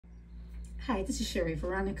Hi, this is Sherry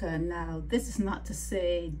Veronica. Now, this is not to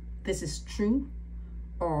say this is true,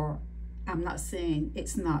 or I'm not saying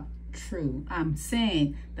it's not true. I'm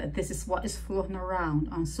saying that this is what is floating around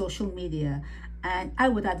on social media, and I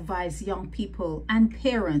would advise young people and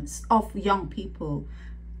parents of young people,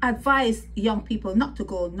 advise young people not to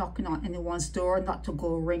go knocking on anyone's door, not to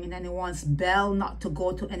go ringing anyone's bell, not to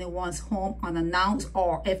go to anyone's home unannounced,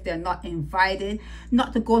 or if they're not invited,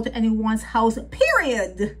 not to go to anyone's house,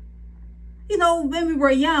 period. You know, when we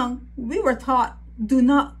were young, we were taught, do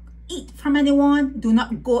not eat from anyone, do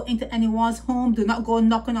not go into anyone's home, do not go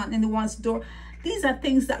knocking on anyone's door. These are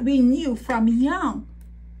things that we knew from young.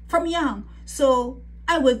 So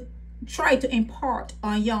I would try to impart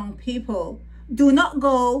on young people, do not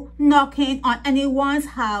go knocking on anyone's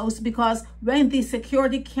house, because when the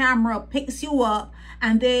security camera picks you up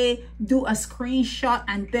and they do a screenshot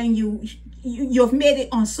and then you've made it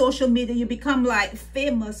on social media, you become like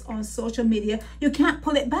famous on social media, you can't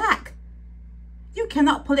pull it back. You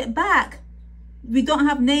cannot pull it back. We don't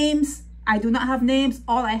have names. I do not have names.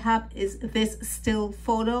 All I have is this still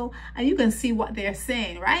photo, and you can see what they're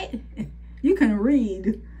saying, right? You can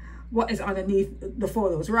read what is underneath the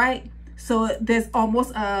photos, right? So there's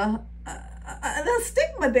almost a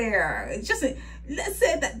stigma there. It's just, let's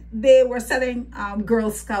say that they were selling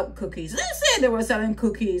Girl Scout cookies. Let's say they were selling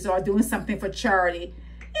cookies or doing something for charity.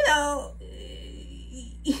 You know,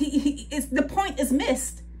 the point is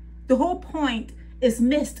missed. The whole point is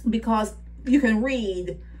missed because you can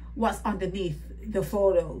read what's underneath the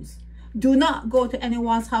photos. Do not go to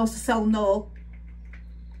anyone's house to sell no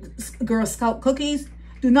Girl Scout cookies.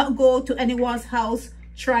 Do not go to anyone's house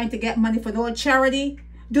trying to get money for no charity.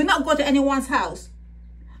 Do not go to anyone's house.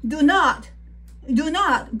 Do not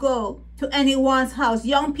go to anyone's house.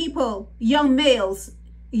 Young people, young males,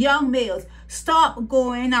 stop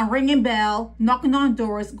going and ringing bell, knocking on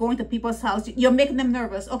doors, going to people's house. You're making them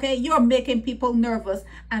nervous, okay? You're making people nervous,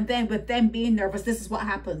 and then with them being nervous, this is what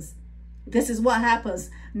happens. This is what happens.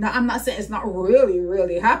 Now, I'm not saying it's not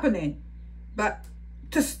really happening, but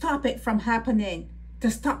to stop it from happening, to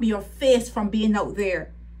stop your face from being out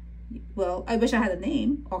there. Well, I wish I had a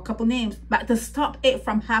name or a couple names, but to stop it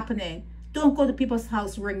from happening, don't go to people's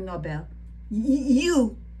house ring no bell.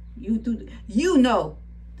 You know,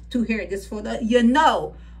 to hear this photo, you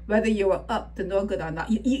know whether you were up to no good or not.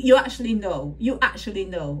 You actually know. You actually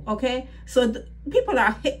know, okay? So people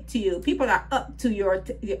are hip to you. People are up to your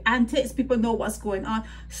antics. People know what's going on.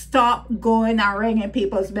 Stop going and ringing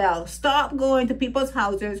people's bells. Stop going to people's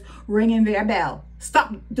houses ringing their bell.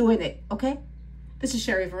 Stop doing it, okay? This is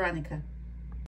Sherry Veronica.